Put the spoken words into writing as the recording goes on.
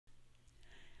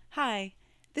Hi,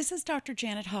 this is Dr.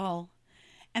 Janet Hall,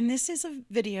 and this is a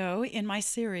video in my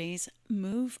series,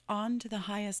 Move On to the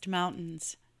Highest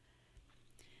Mountains.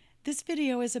 This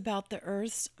video is about the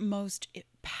Earth's most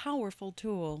powerful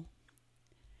tool,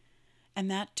 and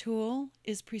that tool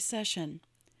is precession,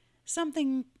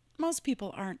 something most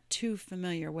people aren't too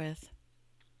familiar with.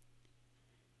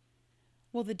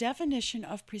 Well, the definition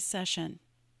of precession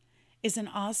is an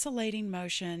oscillating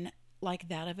motion like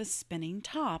that of a spinning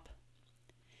top.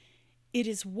 It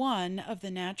is one of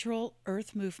the natural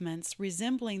Earth movements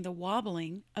resembling the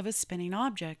wobbling of a spinning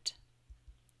object.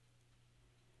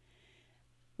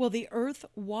 Well, the Earth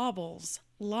wobbles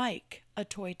like a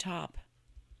toy top.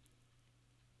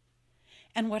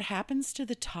 And what happens to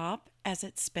the top as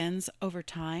it spins over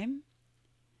time?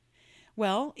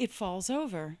 Well, it falls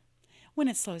over when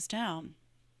it slows down.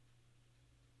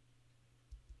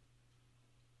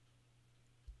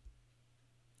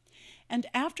 And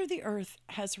after the Earth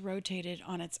has rotated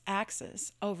on its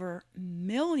axis over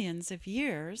millions of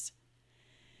years,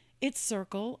 its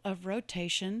circle of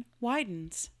rotation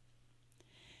widens.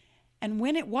 And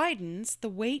when it widens, the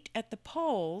weight at the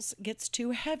poles gets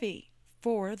too heavy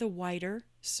for the wider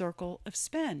circle of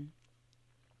spin.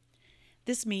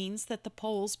 This means that the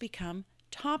poles become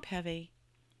top-heavy,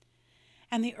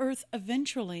 and the Earth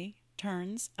eventually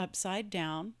turns upside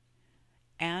down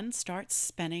and starts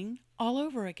spinning all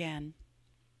over again.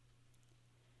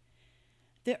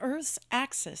 The Earth's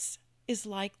axis is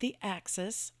like the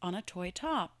axis on a toy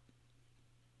top.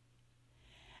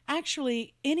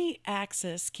 Actually, any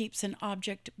axis keeps an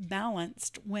object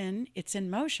balanced when it's in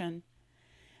motion.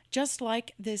 Just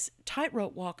like this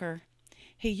tightrope walker,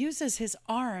 he uses his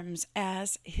arms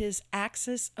as his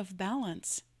axis of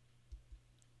balance.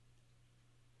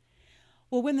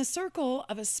 Well, when the circle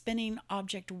of a spinning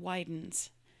object widens,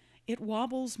 it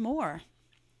wobbles more.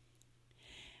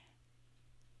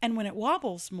 And when it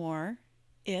wobbles more,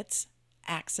 its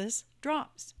axis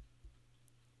drops.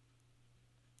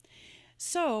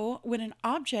 So, when an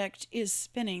object is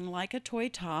spinning like a toy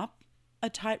top,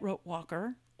 a tightrope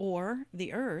walker, or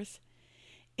the Earth,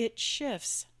 it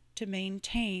shifts to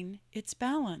maintain its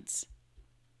balance.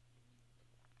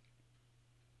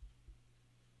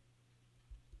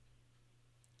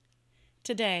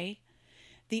 Today,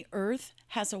 the Earth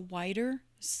has a wider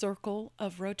circle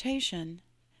of rotation,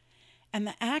 and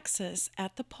the axis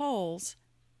at the poles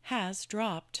has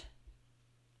dropped.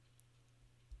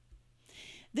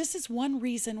 This is one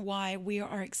reason why we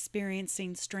are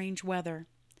experiencing strange weather,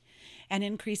 an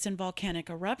increase in volcanic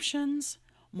eruptions,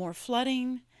 more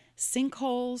flooding,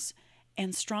 sinkholes,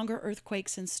 and stronger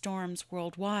earthquakes and storms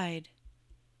worldwide.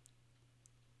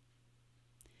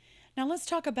 Now let's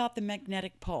talk about the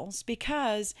magnetic poles,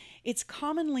 because it's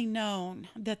commonly known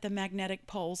that the magnetic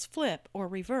poles flip or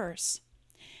reverse.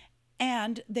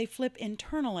 And they flip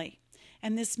internally,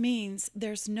 and this means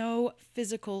there's no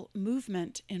physical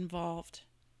movement involved.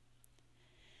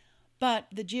 But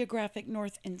the geographic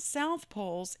north and south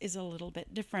poles is a little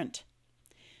bit different.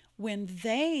 When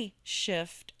they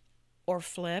shift or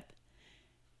flip,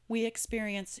 we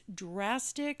experience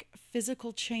drastic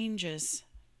physical changes.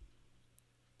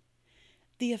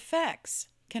 The effects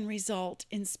can result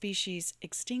in species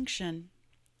extinction.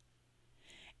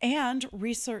 And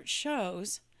research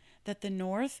shows that the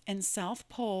north and south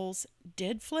poles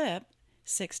did flip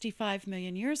 65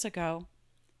 million years ago,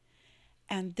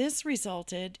 and this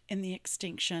resulted in the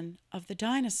extinction of the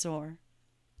dinosaur.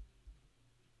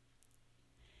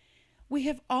 We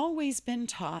have always been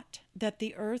taught that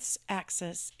the Earth's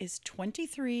axis is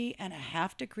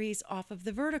 23.5 degrees off of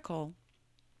the vertical.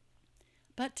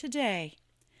 But today,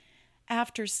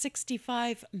 after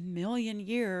 65 million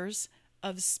years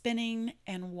of spinning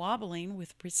and wobbling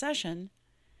with precession,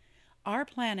 our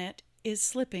planet is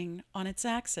slipping on its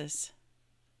axis.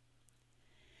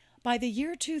 By the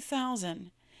year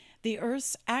 2000, the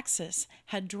Earth's axis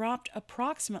had dropped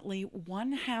approximately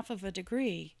 1/2 of a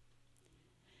degree.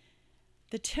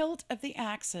 The tilt of the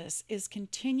axis is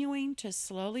continuing to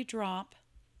slowly drop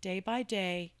day by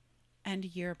day and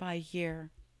year by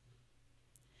year.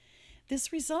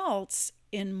 This results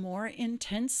in more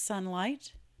intense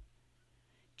sunlight,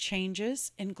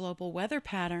 changes in global weather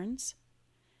patterns,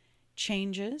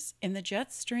 changes in the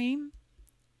jet stream,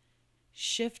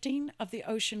 shifting of the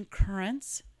ocean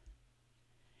currents,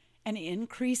 an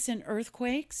increase in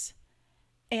earthquakes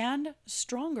and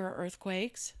stronger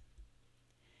earthquakes,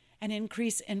 an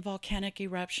increase in volcanic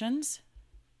eruptions,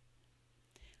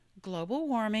 global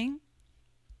warming,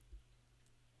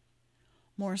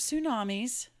 more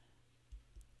tsunamis,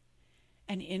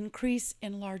 an increase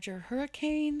in larger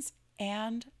hurricanes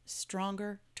and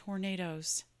stronger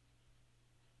tornadoes.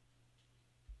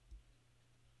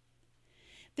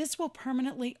 This will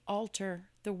permanently alter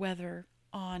the weather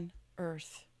on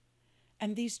Earth,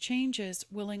 and these changes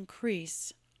will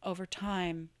increase over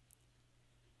time.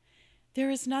 There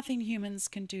is nothing humans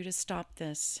can do to stop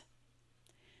this.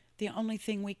 The only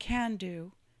thing we can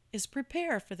do is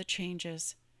prepare for the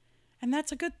changes, and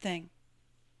that's a good thing.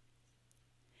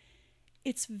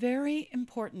 It's very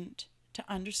important to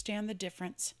understand the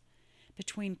difference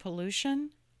between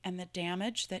pollution and the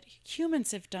damage that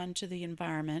humans have done to the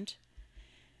environment,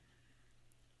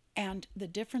 and the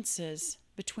differences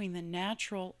between the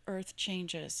natural earth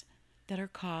changes that are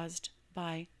caused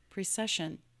by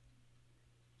precession.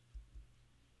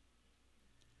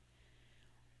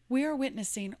 We are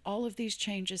witnessing all of these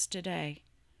changes today.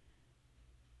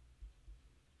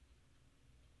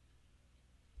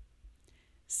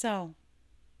 So,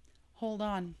 hold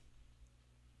on.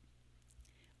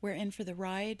 We're in for the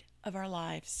ride of our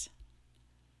lives.